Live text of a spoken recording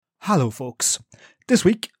Hello, folks. This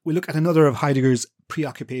week, we look at another of Heidegger's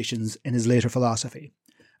preoccupations in his later philosophy: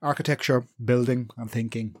 architecture, building and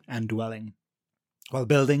thinking, and dwelling. While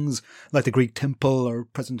buildings, like the Greek temple, are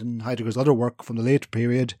present in Heidegger's other work from the later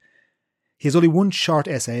period, he has only one short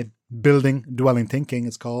essay, Building, Dwelling, Thinking,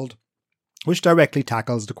 it's called, which directly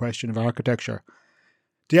tackles the question of architecture.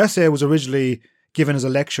 The essay was originally given as a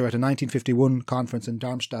lecture at a 1951 conference in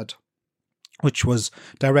Darmstadt, which was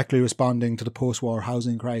directly responding to the post-war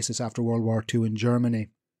housing crisis after World War II in Germany.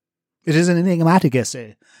 It is an enigmatic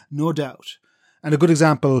essay, no doubt, and a good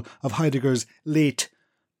example of Heidegger's late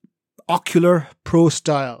ocular prose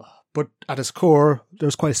style, but at its core,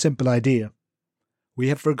 there's quite a simple idea. We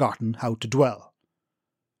have forgotten how to dwell,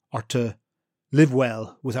 or to live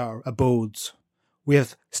well with our abodes. We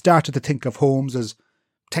have started to think of homes as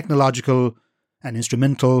technological and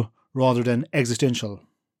instrumental rather than existential.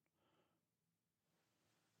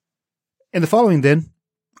 In the following, then,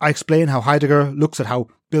 I explain how Heidegger looks at how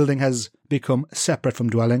building has become separate from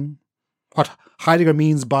dwelling, what Heidegger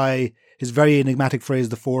means by his very enigmatic phrase,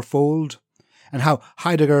 the fourfold, and how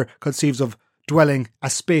Heidegger conceives of dwelling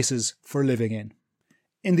as spaces for living in.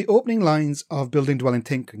 In the opening lines of Building, Dwelling,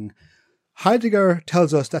 Thinking, Heidegger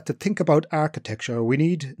tells us that to think about architecture, we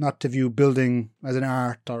need not to view building as an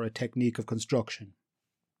art or a technique of construction.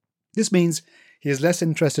 This means he is less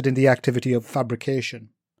interested in the activity of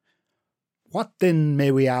fabrication. What then,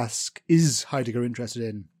 may we ask, is Heidegger interested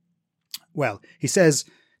in? Well, he says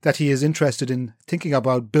that he is interested in thinking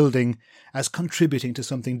about building as contributing to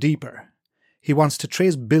something deeper. He wants to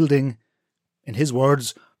trace building, in his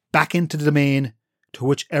words, back into the domain to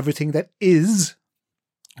which everything that is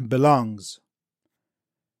belongs.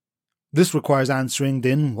 This requires answering,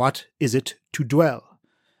 then, what is it to dwell?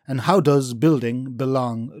 And how does building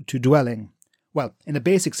belong to dwelling? Well, in a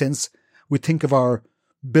basic sense, we think of our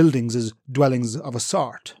buildings as dwellings of a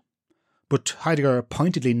sort. But Heidegger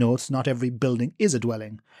pointedly notes not every building is a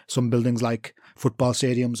dwelling. Some buildings like football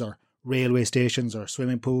stadiums or railway stations or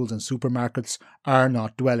swimming pools and supermarkets are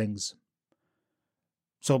not dwellings.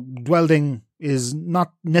 So dwelling is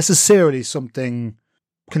not necessarily something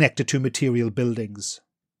connected to material buildings.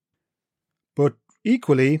 But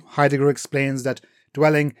equally, Heidegger explains that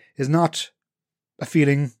dwelling is not a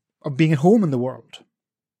feeling of being at home in the world.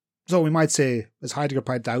 So we might say, as Heidegger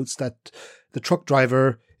points out, that the truck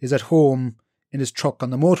driver is at home in his truck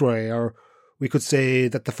on the motorway, or we could say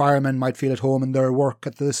that the firemen might feel at home in their work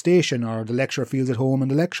at the station, or the lecturer feels at home in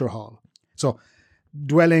the lecture hall. So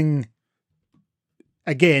dwelling,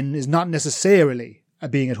 again, is not necessarily a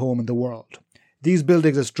being at home in the world. These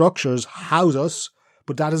buildings as structures house us,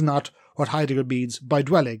 but that is not what Heidegger means by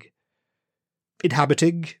dwelling.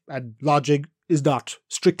 Inhabiting and lodging is not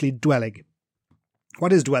strictly dwelling.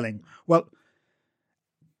 What is dwelling? Well,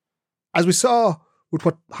 as we saw with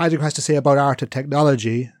what Heidegger has to say about art and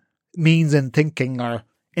technology, means in thinking or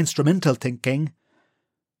instrumental thinking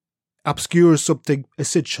obscures something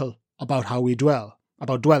essential about how we dwell,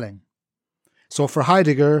 about dwelling. So for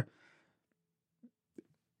Heidegger,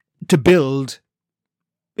 to build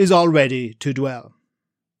is already to dwell.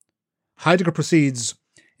 Heidegger proceeds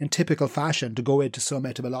in typical fashion to go into some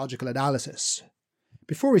etymological analysis.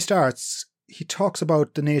 Before he starts, he talks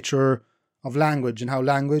about the nature of language and how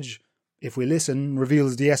language, if we listen,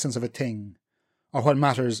 reveals the essence of a thing, or what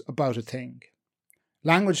matters about a thing.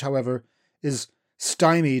 Language, however, is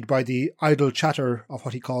stymied by the idle chatter of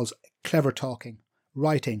what he calls clever talking,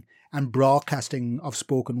 writing, and broadcasting of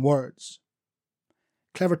spoken words.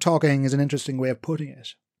 Clever talking is an interesting way of putting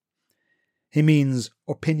it. He means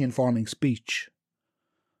opinion-forming speech,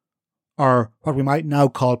 or what we might now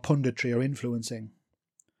call punditry or influencing.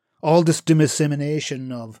 All this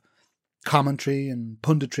dissemination of commentary and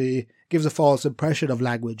punditry gives a false impression of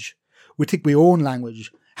language. We think we own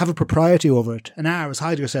language, have a propriety over it, and are, as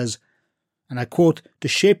Heidegger says, and I quote, the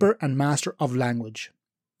shaper and master of language,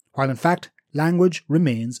 while in fact language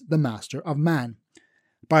remains the master of man.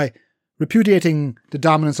 By repudiating the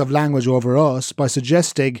dominance of language over us, by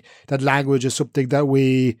suggesting that language is something that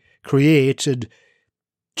we create and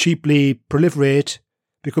cheaply proliferate,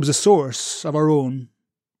 becomes a source of our own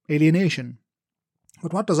alienation.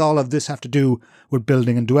 But what does all of this have to do with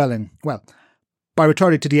building and dwelling? Well, by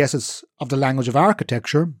returning to the essence of the language of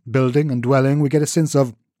architecture, building and dwelling, we get a sense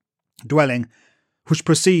of dwelling which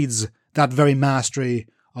precedes that very mastery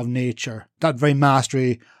of nature, that very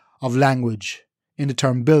mastery of language in the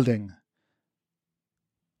term building.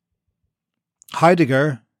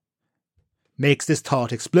 Heidegger makes this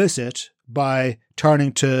thought explicit by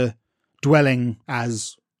turning to dwelling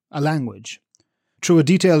as a language. Through a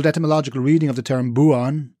detailed etymological reading of the term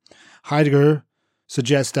buon, Heidegger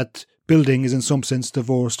suggests that building is in some sense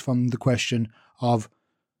divorced from the question of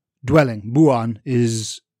dwelling. Wohnen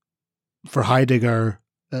is, for Heidegger,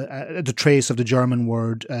 the trace of the German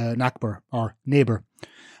word Nachbar, or neighbour.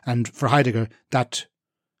 And for Heidegger, that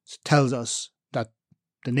tells us that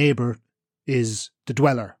the neighbour is the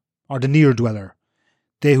dweller, or the near dweller,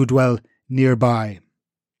 they who dwell nearby.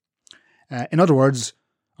 In other words,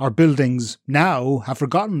 our buildings now have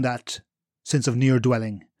forgotten that sense of near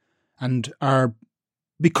dwelling and are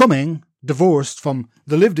becoming divorced from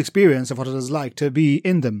the lived experience of what it is like to be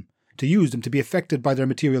in them, to use them, to be affected by their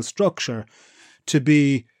material structure, to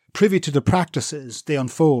be privy to the practices they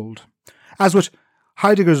unfold. As with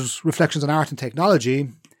Heidegger's reflections on art and technology,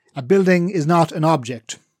 a building is not an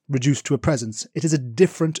object reduced to a presence. It is a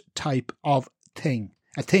different type of thing,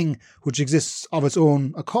 a thing which exists of its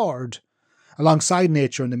own accord, alongside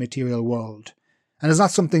nature and the material world, and is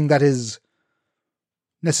not something that is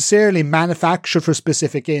necessarily manufactured for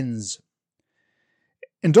specific ends.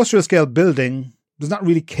 Industrial scale building does not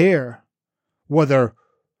really care whether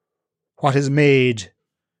what is made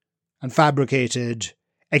and fabricated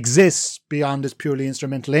exists beyond its purely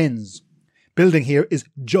instrumental ends. Building here is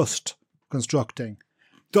just constructing.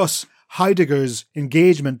 Thus, Heidegger's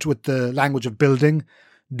engagement with the language of building,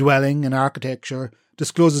 dwelling, and architecture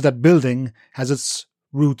discloses that building has its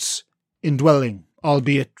roots in dwelling,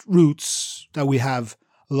 albeit roots that we have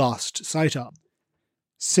lost sight of.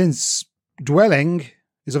 Since dwelling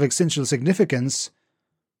is of essential significance,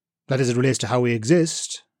 that is, it relates to how we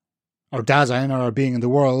exist, our Dasein, or our being in the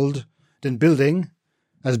world, then building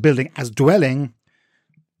as dwelling,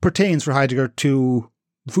 pertains for Heidegger to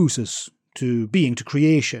phusis, to being, to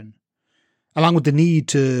creation, along with the need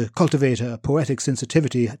to cultivate a poetic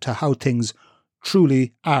sensitivity to how things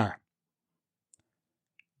truly are.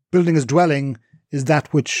 Building as dwelling is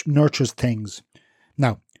that which nurtures things.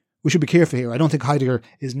 Now, we should be careful here. I don't think Heidegger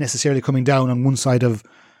is necessarily coming down on one side of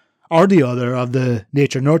or the other of the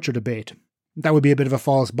nature-nurture debate. That would be a bit of a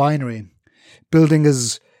false binary. Building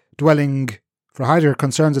as dwelling for Heidegger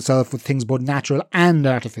concerns itself with things both natural and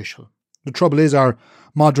artificial. The trouble is our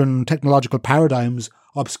modern technological paradigms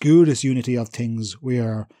obscure this unity of things we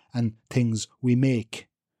are and things we make.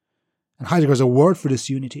 And Heidegger has a word for this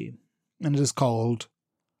unity, and it is called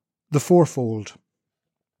the fourfold.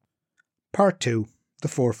 Part 2. The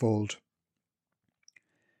fourfold.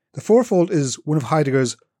 The fourfold is one of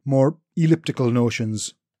Heidegger's more elliptical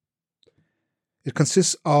notions. It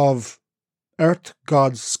consists of earth,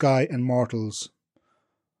 gods, sky, and mortals,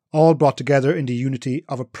 all brought together in the unity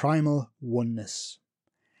of a primal oneness.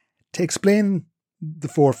 To explain the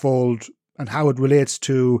fourfold and how it relates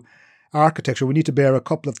to architecture, we need to bear a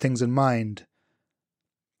couple of things in mind.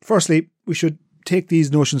 Firstly, we should take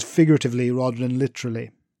these notions figuratively rather than literally,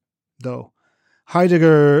 though.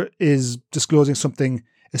 Heidegger is disclosing something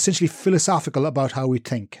essentially philosophical about how we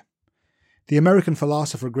think. The American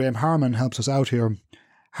philosopher Graham Harman helps us out here.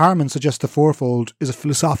 Harman suggests the fourfold is a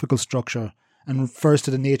philosophical structure and refers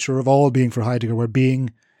to the nature of all being for Heidegger, where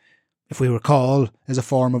being, if we recall, is a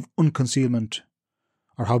form of unconcealment,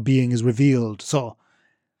 or how being is revealed. So,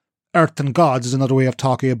 earth and gods is another way of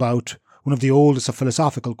talking about one of the oldest of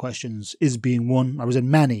philosophical questions. Is being one, or is it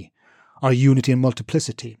many, or unity and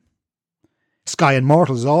multiplicity? Sky and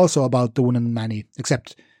mortals is also about the one and many,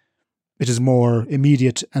 except it is more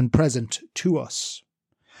immediate and present to us.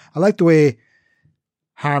 I like the way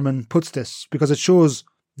Harman puts this, because it shows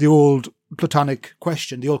the old Platonic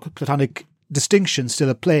question, the old Platonic distinction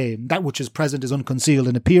still at play. That which is present is unconcealed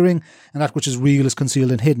and appearing, and that which is real is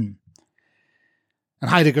concealed and hidden.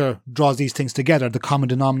 And Heidegger draws these things together. The common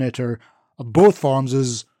denominator of both forms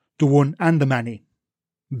is the one and the many,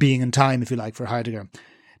 being and time, if you like, for Heidegger.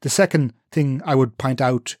 The second thing I would point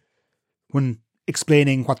out when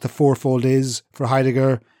explaining what the fourfold is for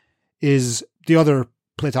Heidegger is the other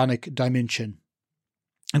Platonic dimension.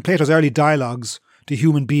 In Plato's early dialogues, the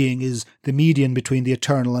human being is the median between the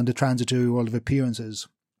eternal and the transitory world of appearances,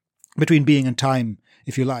 between being and time,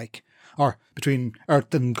 if you like, or between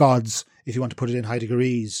earth and gods, if you want to put it in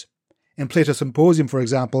Heideggerese. In Plato's Symposium, for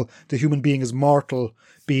example, the human being is mortal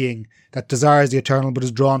being that desires the eternal but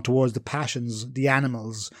is drawn towards the passions, the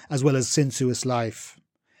animals, as well as sensuous life.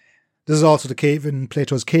 This is also the case in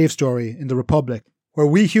Plato's cave story in the Republic, where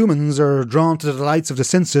we humans are drawn to the delights of the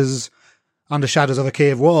senses on the shadows of a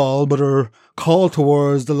cave wall, but are called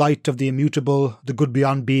towards the light of the immutable, the good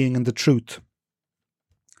beyond being, and the truth.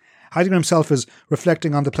 Heidegger himself is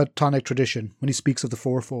reflecting on the Platonic tradition when he speaks of the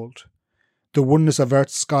fourfold. The oneness of earth,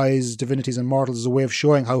 skies, divinities, and mortals is a way of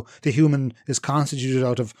showing how the human is constituted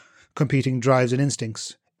out of competing drives and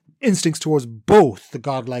instincts. instincts towards both the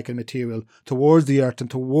godlike and material, towards the earth and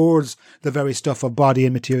towards the very stuff of body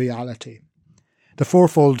and materiality. The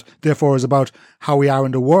fourfold, therefore, is about how we are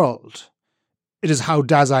in the world. It is how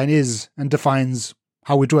Dasein is and defines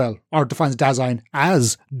how we dwell, or defines Dasein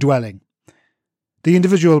as dwelling. The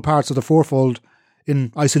individual parts of the fourfold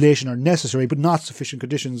in isolation are necessary but not sufficient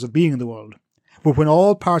conditions of being in the world. But when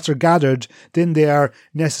all parts are gathered, then they are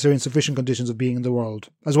necessary and sufficient conditions of being in the world,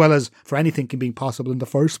 as well as for any thinking being possible in the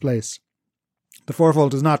first place. The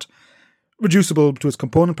fourfold is not reducible to its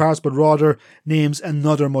component parts, but rather names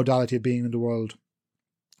another modality of being in the world,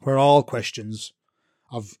 where all questions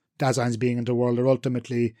of Dasein's being in the world are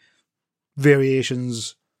ultimately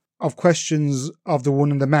variations of questions of the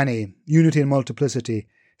one and the many, unity and multiplicity,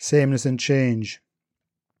 sameness and change.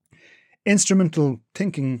 Instrumental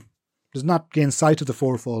thinking does not gain sight of the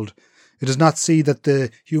fourfold. It does not see that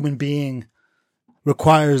the human being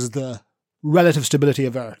requires the relative stability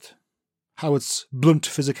of earth, how its blunt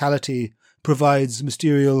physicality provides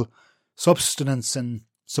material substance and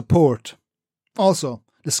support. Also,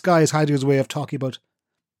 the sky is Heidegger's way of talking about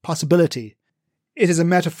possibility. It is a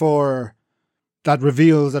metaphor that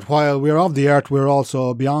reveals that while we are of the earth, we are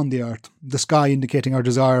also beyond the earth, the sky indicating our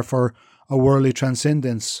desire for a worldly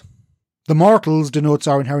transcendence. The mortals denotes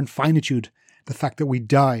our inherent finitude, the fact that we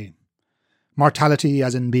die. Mortality,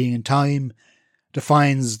 as in being in time,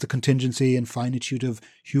 defines the contingency and finitude of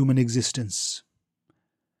human existence.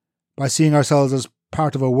 By seeing ourselves as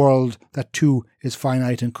part of a world that too is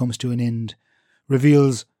finite and comes to an end,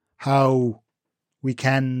 reveals how we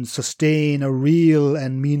can sustain a real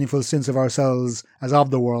and meaningful sense of ourselves as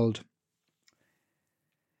of the world.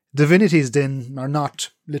 Divinities, then, are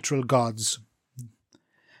not literal gods.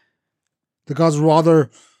 The gods,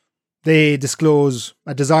 rather, they disclose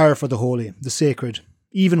a desire for the holy, the sacred,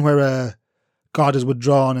 even where a god is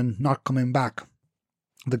withdrawn and not coming back.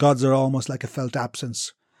 The gods are almost like a felt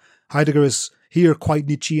absence. Heidegger is here quite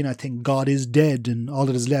Nietzschean, I think. God is dead, and all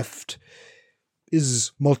that is left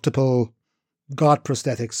is multiple God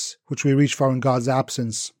prosthetics, which we reach for in God's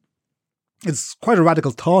absence. It's quite a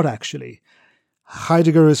radical thought, actually.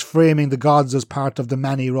 Heidegger is framing the gods as part of the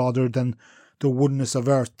many rather than the oneness of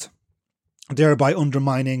earth, thereby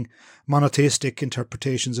undermining monotheistic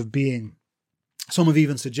interpretations of being. Some have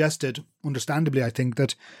even suggested, understandably I think,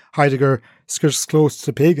 that Heidegger skirts close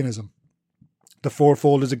to paganism. The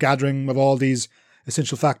fourfold is a gathering of all these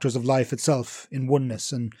essential factors of life itself in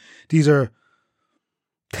oneness, and these are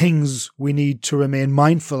things we need to remain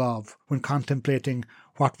mindful of when contemplating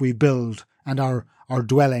what we build and our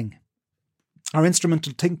dwelling. Our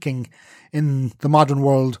instrumental thinking in the modern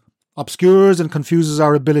world obscures and confuses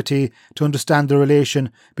our ability to understand the relation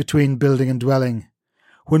between building and dwelling.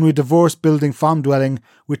 When we divorce building from dwelling,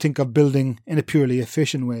 we think of building in a purely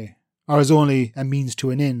efficient way, or as only a means to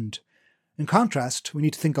an end. In contrast, we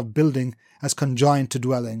need to think of building as conjoined to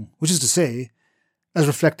dwelling, which is to say, as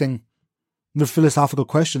reflecting the philosophical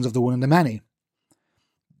questions of the one and the many.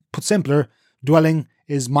 Put simpler, dwelling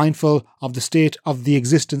is mindful of the state of the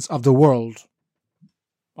existence of the world,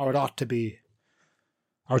 or it ought to be,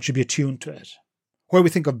 or it should be attuned to it. Where we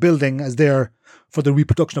think of building as there for the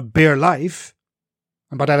reproduction of bare life,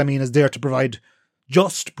 and by that I mean as there to provide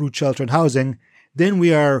just brood shelter and housing, then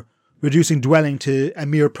we are reducing dwelling to a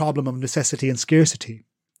mere problem of necessity and scarcity.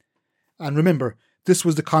 And remember, this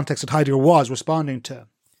was the context that Heidegger was responding to.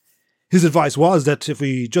 His advice was that if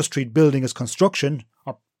we just treat building as construction,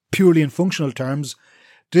 or purely in functional terms,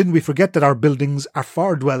 then we forget that our buildings are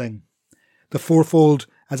for dwelling. The fourfold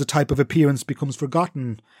as a type of appearance becomes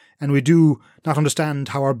forgotten, and we do not understand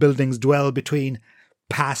how our buildings dwell between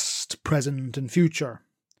past, present, and future.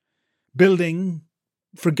 Building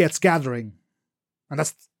forgets gathering, and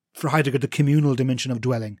that's for Heidegger the communal dimension of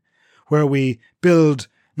dwelling, where we build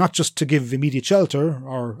not just to give immediate shelter,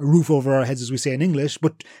 or a roof over our heads as we say in English,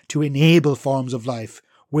 but to enable forms of life,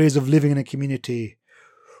 ways of living in a community,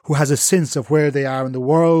 who has a sense of where they are in the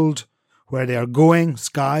world, where they are going,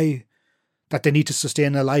 sky, that they need to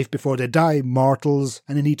sustain a life before they die, mortals,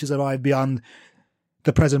 and they need to survive beyond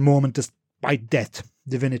the present moment despite death,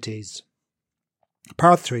 divinities.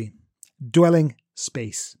 Part 3. Dwelling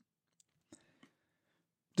space.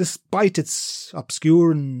 Despite its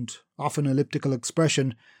obscure and often elliptical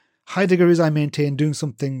expression, Heidegger is, I maintain, doing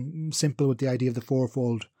something simple with the idea of the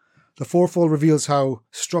fourfold. The fourfold reveals how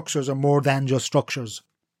structures are more than just structures.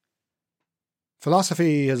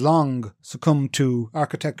 Philosophy has long succumbed to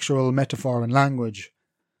architectural metaphor and language.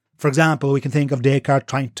 For example, we can think of Descartes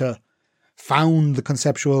trying to found the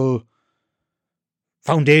conceptual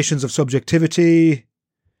foundations of subjectivity,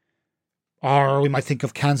 or we might think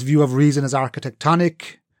of Kant's view of reason as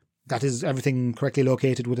architectonic, that is, everything correctly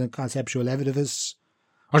located within a conceptual edifice,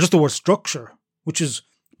 or just the word structure, which is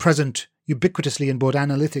present ubiquitously in both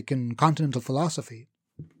analytic and continental philosophy.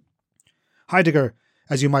 Heidegger,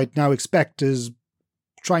 as you might now expect, is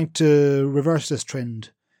trying to reverse this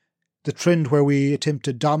trend, the trend where we attempt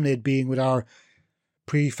to dominate being with our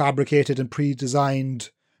prefabricated and pre-designed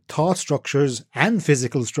thought structures and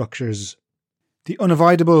physical structures. The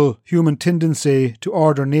unavoidable human tendency to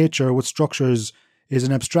order nature with structures is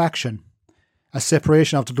an abstraction, a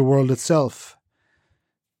separation out of the world itself.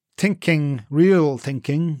 Thinking, real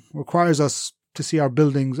thinking, requires us to see our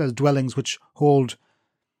buildings as dwellings which hold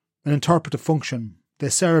an interpretive function. They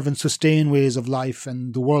serve and sustain ways of life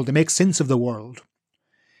and the world. They make sense of the world.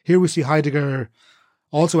 Here we see Heidegger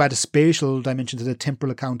also add a spatial dimension to the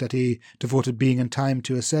temporal account that he devoted being and time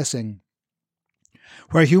to assessing.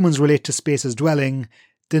 Where humans relate to space as dwelling,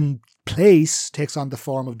 then place takes on the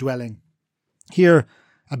form of dwelling. Here,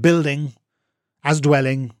 a building, as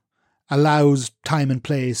dwelling, allows time and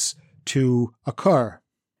place to occur.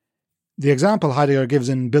 The example Heidegger gives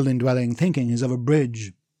in building-dwelling thinking is of a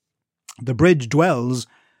bridge. The bridge dwells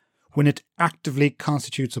when it actively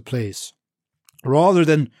constitutes a place. Rather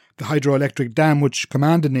than the hydroelectric dam which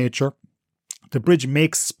commanded nature, the bridge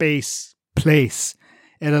makes space place.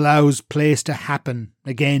 It allows place to happen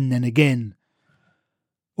again and again,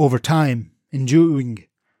 over time, enduring.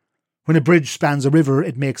 When a bridge spans a river,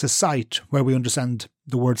 it makes a site, where we understand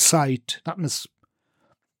the word site, not in this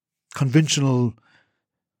conventional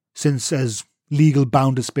sense as legal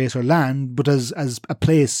bounded space or land, but as a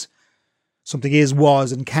place something is,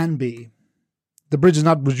 was, and can be. The bridge is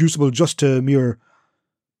not reducible just to mere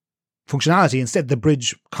functionality. Instead, the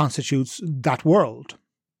bridge constitutes that world.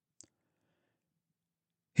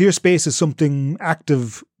 Here, space is something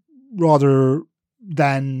active rather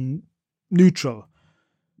than neutral.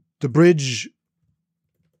 The bridge,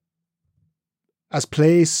 as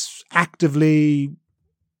place, actively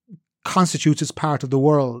constitutes its part of the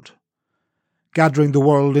world, gathering the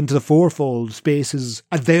world into the fourfold. Space is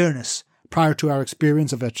a there-ness prior to our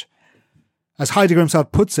experience of it. As Heidegger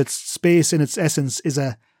himself puts it, space in its essence is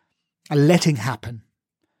a letting happen.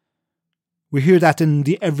 We hear that in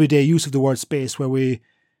the everyday use of the word space, where we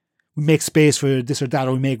make space for this or that,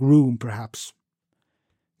 or we make room, perhaps.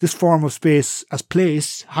 This form of space as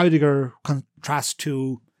place, Heidegger contrasts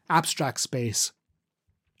to abstract space.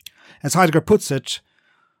 As Heidegger puts it,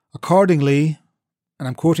 accordingly, and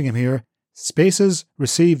I'm quoting him here, spaces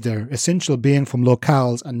receive their essential being from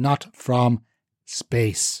locales and not from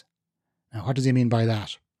space. Now, what does he mean by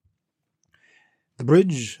that? The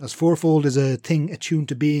bridge, as fourfold, is a thing attuned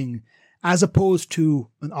to being, as opposed to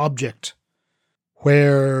an object,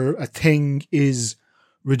 where a thing is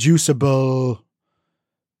reducible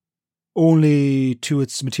only to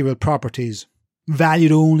its material properties,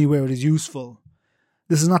 valued only where it is useful.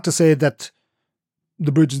 This is not to say that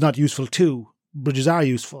the bridge is not useful too. Bridges are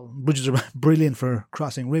useful. Bridges are brilliant for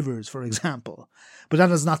crossing rivers, for example. But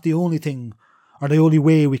that is not the only thing, or the only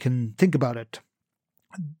way we can think about it.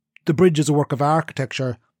 The bridge is a work of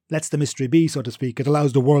architecture, lets the mystery be, so to speak. It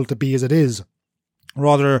allows the world to be as it is,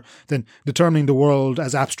 rather than determining the world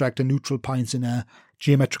as abstract and neutral points in a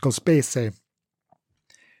geometrical space, say.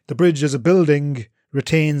 The bridge as a building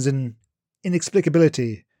retains an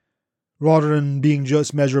inexplicability, rather than being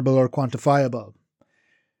just measurable or quantifiable.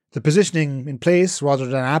 The positioning in place, rather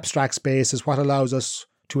than abstract space, is what allows us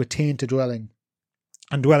to attain to dwelling.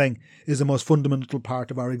 And dwelling is the most fundamental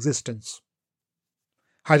part of our existence.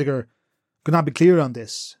 Heidegger could not be clearer on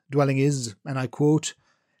this. Dwelling is, and I quote,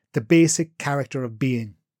 the basic character of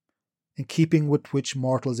being, in keeping with which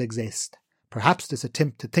mortals exist. Perhaps this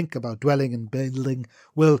attempt to think about dwelling and building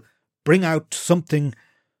will bring out something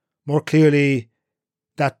more clearly,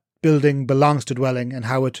 that building belongs to dwelling and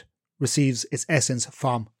how it receives its essence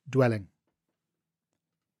from dwelling.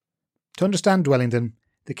 To understand dwelling, then,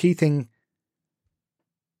 the key thing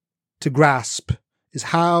to grasp is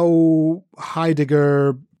how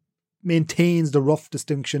Heidegger maintains the rough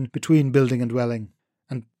distinction between building and dwelling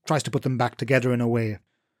and tries to put them back together in a way.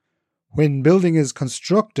 When building is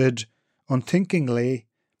constructed unthinkingly,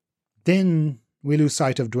 then we lose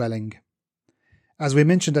sight of dwelling. As we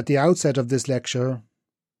mentioned at the outset of this lecture,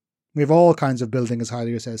 we have all kinds of building, as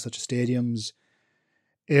Heidegger says, such as stadiums,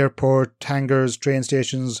 airport, hangars, train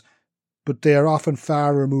stations, but they are often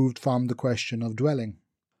far removed from the question of dwelling.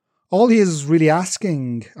 All he is really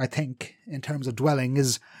asking, I think, in terms of dwelling,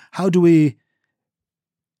 is how do we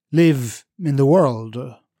live in the world?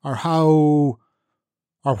 Or how,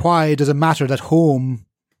 or why does it matter that home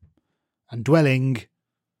and dwelling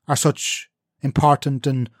are such important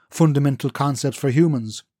and fundamental concepts for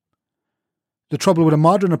humans? The trouble with a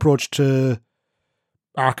modern approach to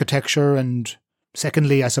architecture, and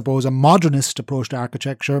secondly, I suppose, a modernist approach to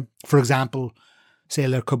architecture, for example, say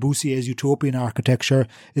Le Corbusier's utopian architecture,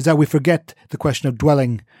 is that we forget the question of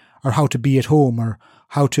dwelling, or how to be at home, or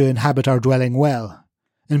how to inhabit our dwelling well.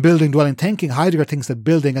 In building dwelling thinking, Heidegger thinks that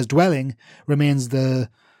building as dwelling remains the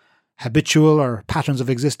habitual or patterns of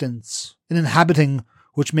existence, an inhabiting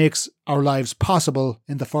which makes our lives possible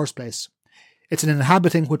in the first place. It's an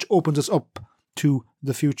inhabiting which opens us up to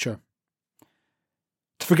the future.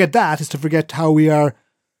 To forget that is to forget how we are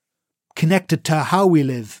connected to how we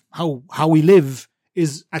live. How we live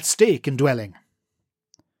is at stake in dwelling.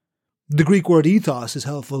 The Greek word ethos is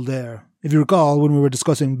helpful there. If you recall, when we were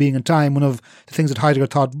discussing being and time, one of the things that Heidegger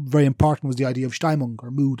thought very important was the idea of Stimmung,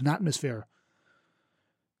 or mood and atmosphere.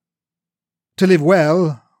 To live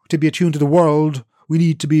well, to be attuned to the world, we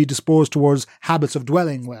need to be disposed towards habits of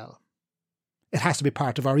dwelling well. It has to be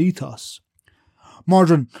part of our ethos.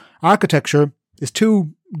 Modern architecture is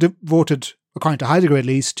too devoted, according to Heidegger at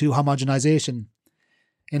least, to homogenization.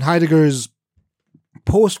 In Heidegger's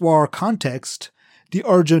post-war context, the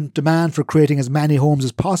urgent demand for creating as many homes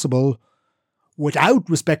as possible, without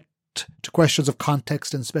respect to questions of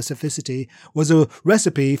context and specificity, was a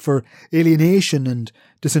recipe for alienation and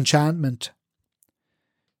disenchantment.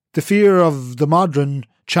 The fear of the modern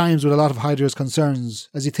chimes with a lot of Heidegger's concerns,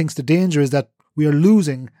 as he thinks the danger is that we are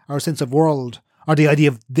losing our sense of world, or the idea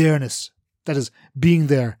of there-ness, that is, being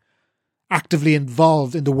there, actively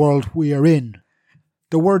involved in the world we are in.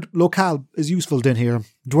 The word locale is useful then here.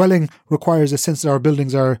 Dwelling requires a sense that our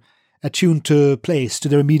buildings are attuned to place, to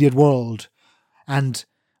their immediate world. And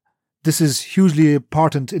this is hugely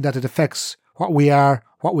important in that it affects what we are,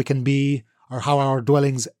 what we can be, or how our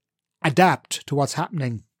dwellings adapt to what's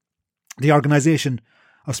happening. The organisation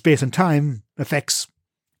of space and time affects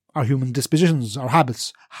our human dispositions, our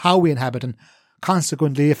habits, how we inhabit, and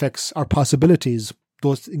consequently affects our possibilities,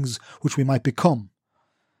 those things which we might become.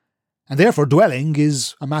 And therefore dwelling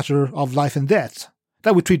is a matter of life and death.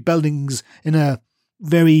 That we treat buildings in a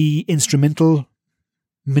very instrumental,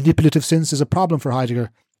 manipulative sense is a problem for Heidegger,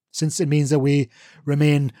 since it means that we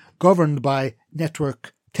remain governed by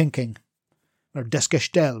network thinking, or das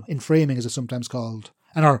Gestell, in framing as it's sometimes called,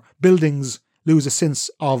 and our buildings lose a sense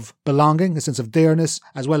of belonging, a sense of there-ness,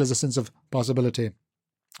 as well as a sense of possibility.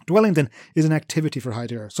 Dwelling, then, is an activity for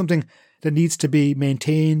Heidegger, something that needs to be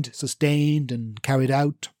maintained, sustained, and carried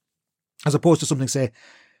out, as opposed to something, say,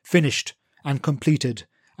 finished and completed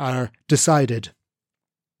or decided.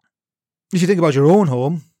 If you think about your own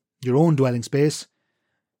home, your own dwelling space,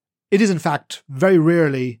 it is in fact very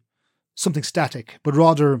rarely something static, but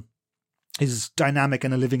rather is dynamic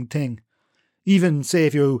and a living thing. Even, say,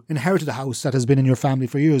 if you inherited a house that has been in your family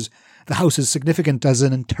for years, the house is significant as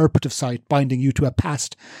an interpretive site, binding you to a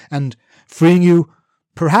past and freeing you,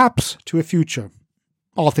 perhaps, to a future.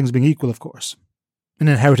 All things being equal, of course. An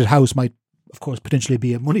inherited house might, of course, potentially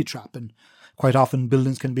be a money trap, and quite often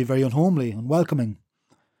buildings can be very unhomely, unwelcoming,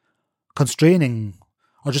 constraining,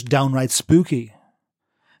 or just downright spooky.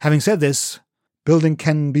 Having said this, building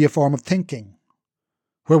can be a form of thinking.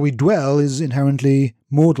 Where we dwell is inherently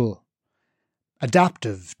modal,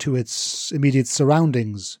 adaptive to its immediate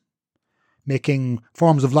surroundings, making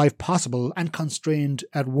forms of life possible and constrained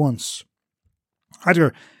at once.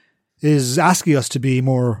 Heidegger is asking us to be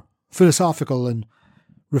more philosophical and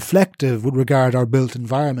reflective with regard to our built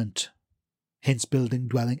environment, hence building,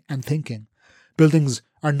 dwelling, and thinking. Buildings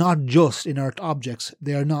are not just inert objects.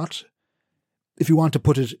 They are not, if you want to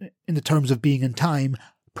put it in the terms of being in time,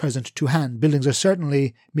 present to hand. Buildings are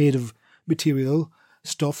certainly made of material,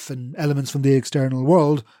 stuff, and elements from the external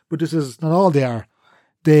world, but this is not all they are.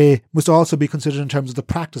 They must also be considered in terms of the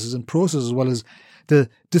practices and processes as well as the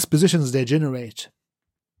dispositions they generate.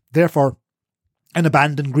 Therefore, an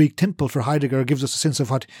abandoned Greek temple for Heidegger gives us a sense of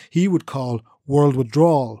what he would call world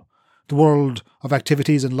withdrawal. The world of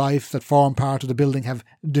activities and life that form part of the building have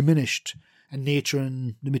diminished, and nature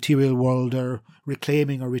and the material world are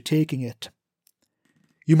reclaiming or retaking it.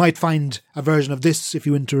 You might find a version of this if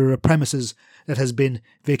you enter a premises that has been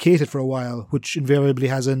vacated for a while, which invariably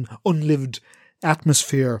has an unlived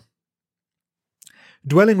atmosphere.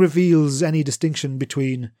 Dwelling reveals any distinction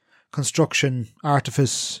between construction,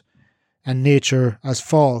 artifice, and nature as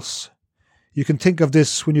false. You can think of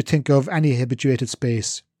this when you think of any habituated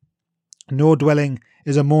space. No dwelling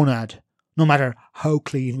is a monad, no matter how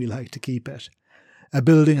clean we like to keep it. A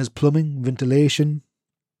building has plumbing, ventilation,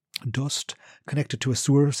 dust, connected to a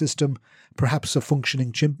sewer system, perhaps a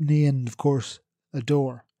functioning chimney, and, of course, a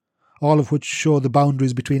door, all of which show the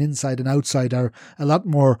boundaries between inside and outside are a lot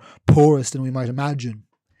more porous than we might imagine.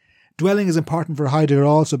 Dwelling is important for Heidegger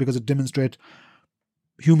also because it demonstrates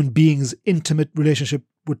human beings' intimate relationship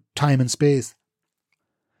with time and space.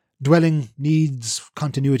 Dwelling needs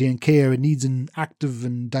continuity and care. It needs an active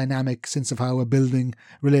and dynamic sense of how a building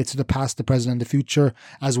relates to the past, the present and the future,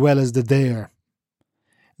 as well as the there.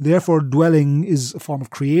 Therefore, dwelling is a form of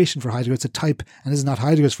creation for Heidegger. It's a type, and this is not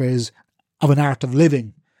Heidegger's phrase, of an art of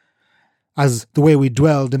living, as the way we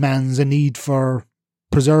dwell demands a need for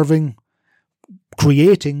preserving,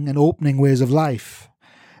 creating and opening ways of life.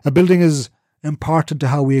 A building is important to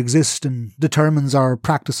how we exist and determines our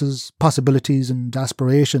practices, possibilities and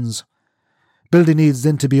aspirations. Building needs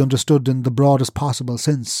then to be understood in the broadest possible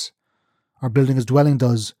sense. Our building as dwelling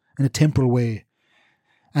does, in a temporal way.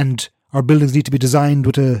 And our buildings need to be designed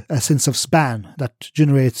with a sense of span that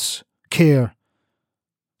generates care,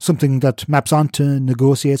 something that maps onto and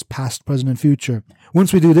negotiates past, present and future.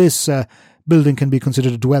 Once we do this, building can be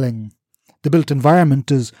considered a dwelling. The built environment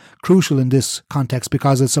is crucial in this context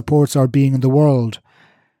because it supports our being in the world.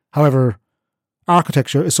 However,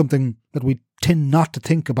 architecture is something that we tend not to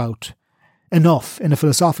think about enough in a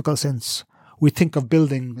philosophical sense. We think of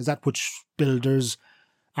building as that which builders,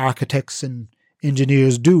 architects and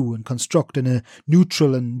engineers do and construct in a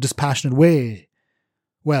neutral and dispassionate way.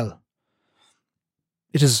 Well,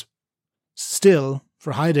 it is still,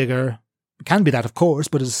 for Heidegger, it can be that of course,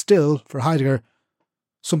 but it is still, for Heidegger,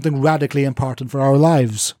 something radically important for our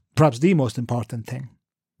lives, perhaps the most important thing.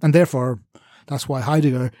 And therefore, that's why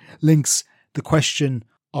Heidegger links the question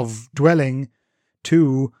of dwelling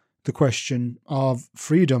to the question of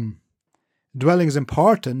freedom. Dwelling is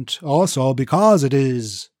important also because it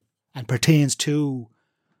is and pertains to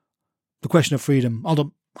the question of freedom,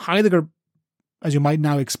 although Heidegger, as you might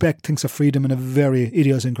now expect, thinks of freedom in a very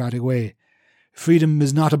idiosyncratic way. Freedom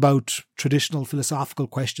is not about traditional philosophical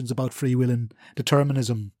questions about free will and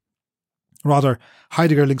determinism. Rather,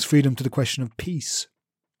 Heidegger links freedom to the question of peace.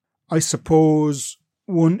 I suppose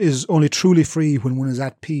one is only truly free when one is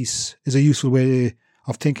at peace, is a useful way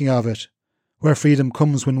of thinking of it, where freedom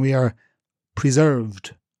comes when we are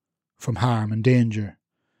preserved from harm and danger.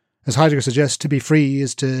 As Heidegger suggests, to be free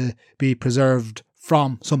is to be preserved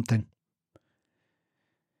from something.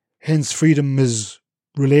 Hence, freedom is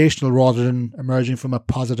relational rather than emerging from a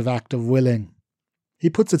positive act of willing. He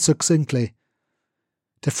puts it succinctly.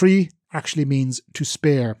 To free actually means to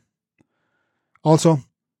spare. Also,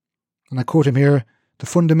 and I quote him here, the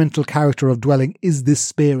fundamental character of dwelling is this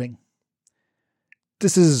sparing.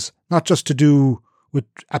 This is not just to do with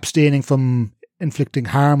abstaining from inflicting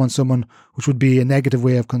harm on someone, which would be a negative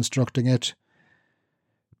way of constructing it.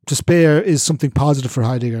 To spare is something positive for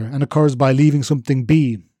Heidegger and occurs by leaving something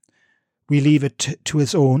be. We leave it to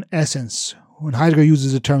its own essence. When Heidegger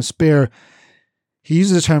uses the term spare, he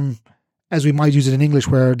uses the term as we might use it in English,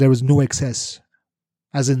 where there is no excess,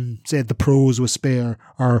 as in, say, the prose was spare,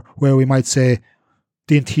 or where we might say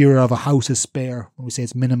the interior of a house is spare, when we say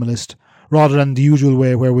it's minimalist, rather than the usual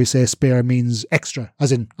way where we say spare means extra,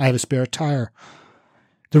 as in, I have a spare tire.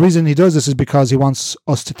 The reason he does this is because he wants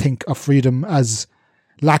us to think of freedom as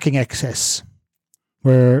lacking excess,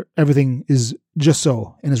 where everything is just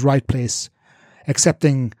so, in its right place,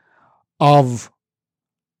 accepting of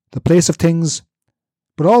the place of things,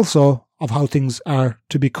 but also of how things are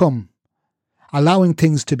to become. Allowing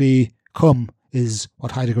things to become is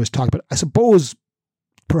what Heidegger is talking about. I suppose,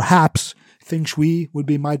 perhaps, feng shui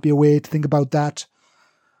might be a way to think about that,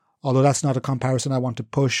 although that's not a comparison I want to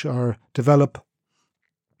push or develop.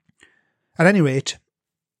 At any rate,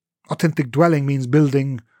 authentic dwelling means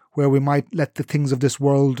building where we might let the things of this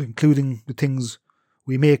world, including the things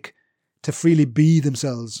we make, to freely be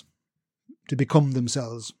themselves, to become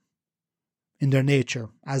themselves, in their nature,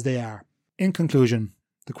 as they are. In conclusion,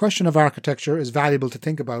 the question of architecture is valuable to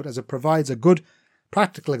think about as it provides a good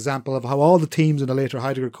practical example of how all the themes in the later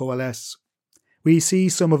Heidegger coalesce. We see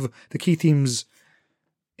some of the key themes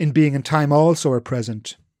in being and time also are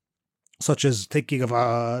present, such as thinking of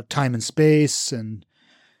time and space and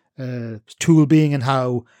tool being and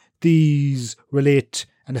how these relate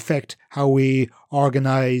and affect how we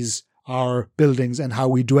organise our buildings and how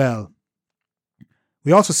we dwell.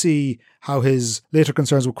 We also see how his later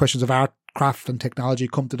concerns with questions of art, craft and technology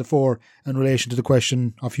come to the fore in relation to the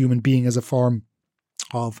question of human being as a form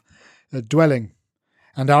of dwelling.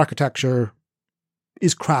 And architecture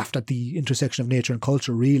is craft at the intersection of nature and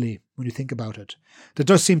culture, really, when you think about it. There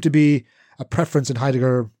does seem to be a preference in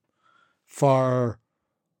Heidegger for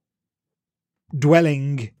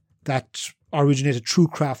dwelling that originated through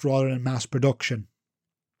craft rather than mass production.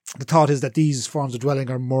 The thought is that these forms of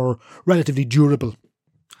dwelling are more relatively durable.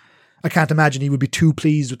 I can't imagine he would be too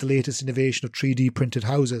pleased with the latest innovation of 3D printed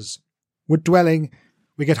houses. With dwelling,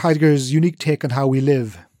 we get Heidegger's unique take on how we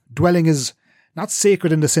live. Dwelling is not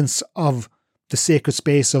sacred in the sense of the sacred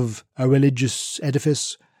space of a religious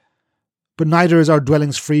edifice, but neither is our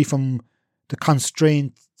dwellings free from the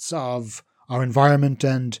constraints of our environment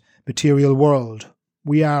and material world.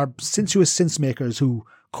 We are sensuous sense makers who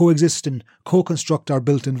coexist and co-construct our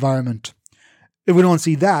built environment. If we don't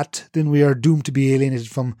see that, then we are doomed to be alienated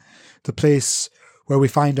from the place where we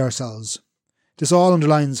find ourselves. This all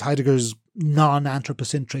underlines Heidegger's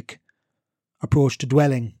non-anthropocentric approach to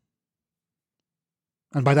dwelling.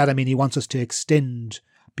 And by that I mean he wants us to extend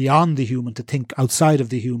beyond the human, to think outside of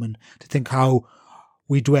the human, to think how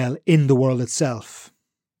we dwell in the world itself.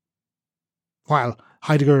 While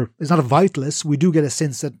Heidegger is not a vitalist, we do get a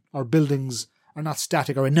sense that our buildings are not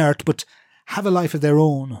static or inert, but have a life of their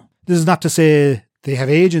own. This is not to say they have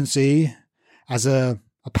agency, as a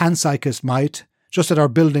panpsychist might, just that our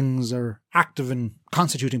buildings are active in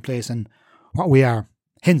constituting place and what we are.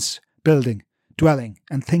 Hence, building, dwelling,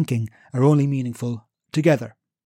 and thinking are only meaningful together.